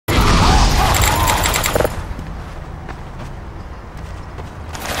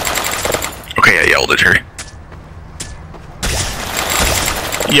shielded her.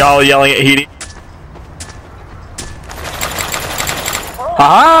 Y'all yelling at Heaty.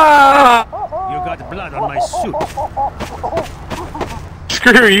 Ah! You got blood on my suit.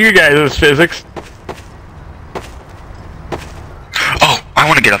 Screw you guys' physics. Oh, I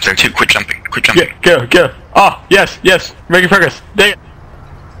want to get up there too. Quit jumping. Quit jumping. Yeah, go. Oh, yes, making progress. Dang it.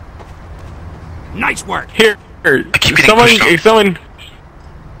 Nice work. Here. I keep getting pushed off. Someone.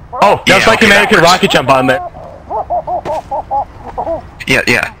 Oh, that's like okay, a can rocket jump on there.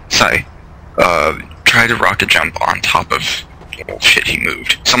 Yeah, sorry. Try to rocket jump on top of... Oh shit, he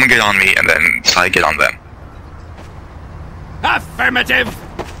moved. Someone get on me, and then Sai get on them. Affirmative!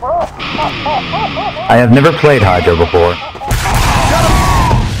 I have never played Hydra before.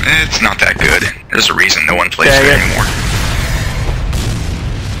 It's not that good. There's a reason no one plays it anymore.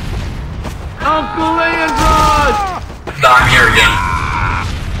 Uncle Leandron! I'm here again.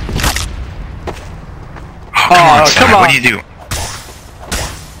 Oh, come on, what do you do?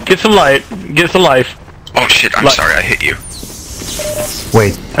 Get some light. Get some life. Oh shit, I'm sorry, I hit you.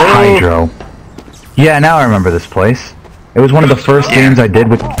 Wait, Hydro. Yeah, now I remember this place. It was one of the first games I did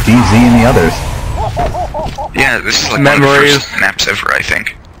with DZ and the others. Yeah, this is like one of the first maps ever, I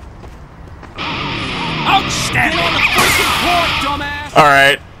think. Outstanding!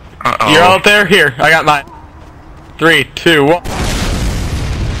 Alright. You're out there? Here, I got mine. 3, 2, 1.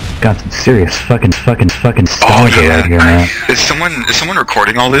 Got some serious fucking nostalgia right here, man. Is someone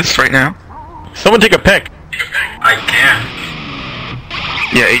recording all this right now? Someone take a pic. I can.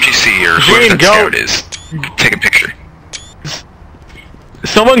 Yeah, AGC or whoever that scout is. Take a picture.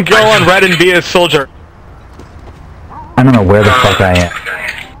 Someone go on red and be a soldier. I don't know where the fuck I am.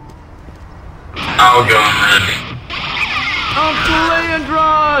 I'll go on red. Uncle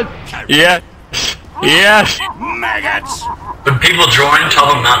Leandron! Yes. Yes. Maggots! When people join, tell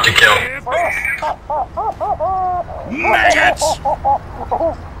them not to kill. Maggots!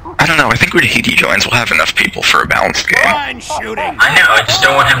 I don't know, I think when Hidi joins, we'll have enough people for a balanced game. Fine shooting! I know, I just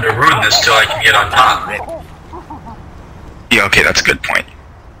don't want him to ruin this till I can get on top. Yeah, okay, that's a good point.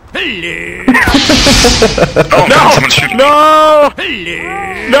 Hello! Oh no! Someone's shooting me. No!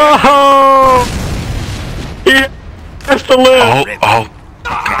 Hello! No! He has to live. Oh.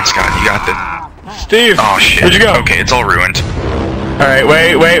 Come on, Scott, you got this. Steve, Oh shit. where'd you go? Okay, it's all ruined. Alright,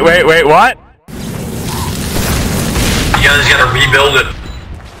 wait, what? You guys gotta rebuild it.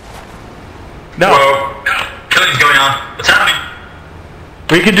 No. Whoa. Killing's going on. What's happening?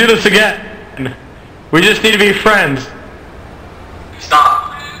 We can do this again. We just need to be friends.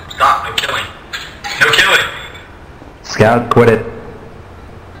 Stop. Stop. No killing. No killing. Scout, quit it.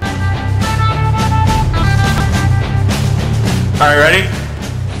 Alright, ready?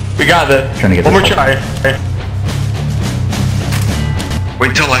 We got this. Trying to get one more this try.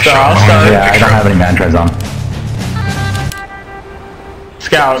 Wait till I So show I'll him. start. Yeah, I don't have any mantras on.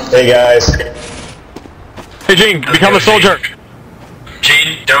 Scout. Hey guys. Hey Gene, become a soldier.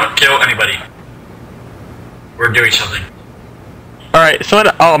 Gene, don't kill anybody. We're doing something. Alright, so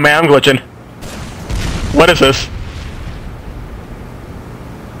oh man, I'm glitching. What is this?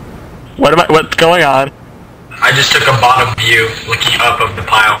 What's going on? I just took a bottom view, looking up of the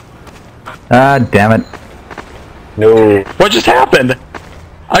pile. Ah, damn it. No. What just happened?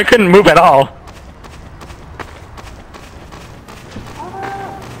 I couldn't move at all.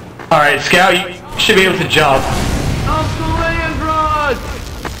 Alright, Scout, you should be able to jump. Uncle Leandron!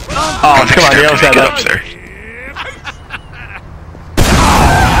 Oh, come on, you almost had Get that. up there.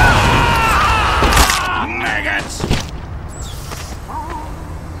 Maggots!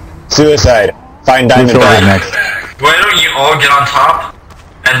 Suicide. Find diamond Who's going dog. next? Why don't you all get on top,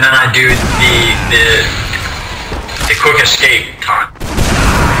 and then I do the quick escape time.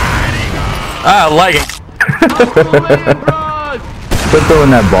 Ah, I like it. Quit throwing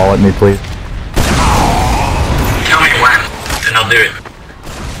that ball at me, please. Tell me when, and I'll do it.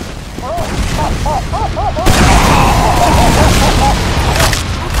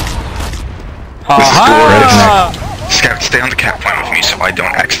 Aha! Scout, stay on the cap point with me so I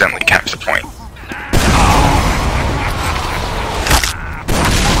don't accidentally cap the point.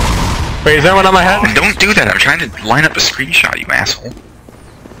 Wait, is there one on my head? Don't do that, I'm trying to line up a screenshot, you asshole.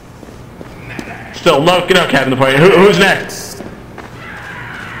 Still, no, cap the point. Who's next?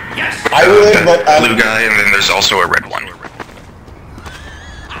 I would, The but blue guy, and then there's also a red one.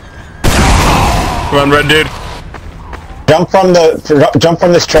 Come on, red dude. jump from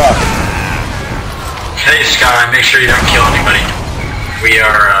this truck. Hey, Sky, make sure you don't kill anybody. We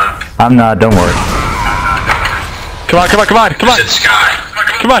are, I'm not, don't worry. Come on. said Sky.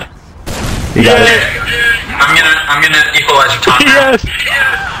 Come on. You got it. I'm gonna equalize your time now. Yes.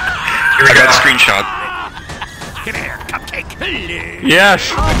 Here we I got a go. screenshot. Come here, cupcake. Hello. Yes.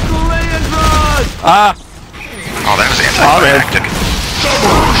 Uncle Leandrod! Ah. Oh, that was anticlimactic.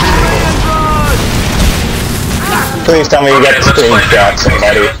 Please tell me you got the Okay, let's play screenshot,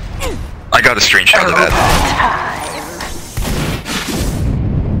 somebody. I got a screenshot of that.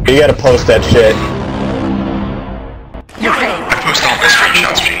 You gotta post that shit. I post all my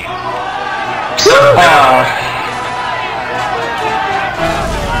screenshots, G. So,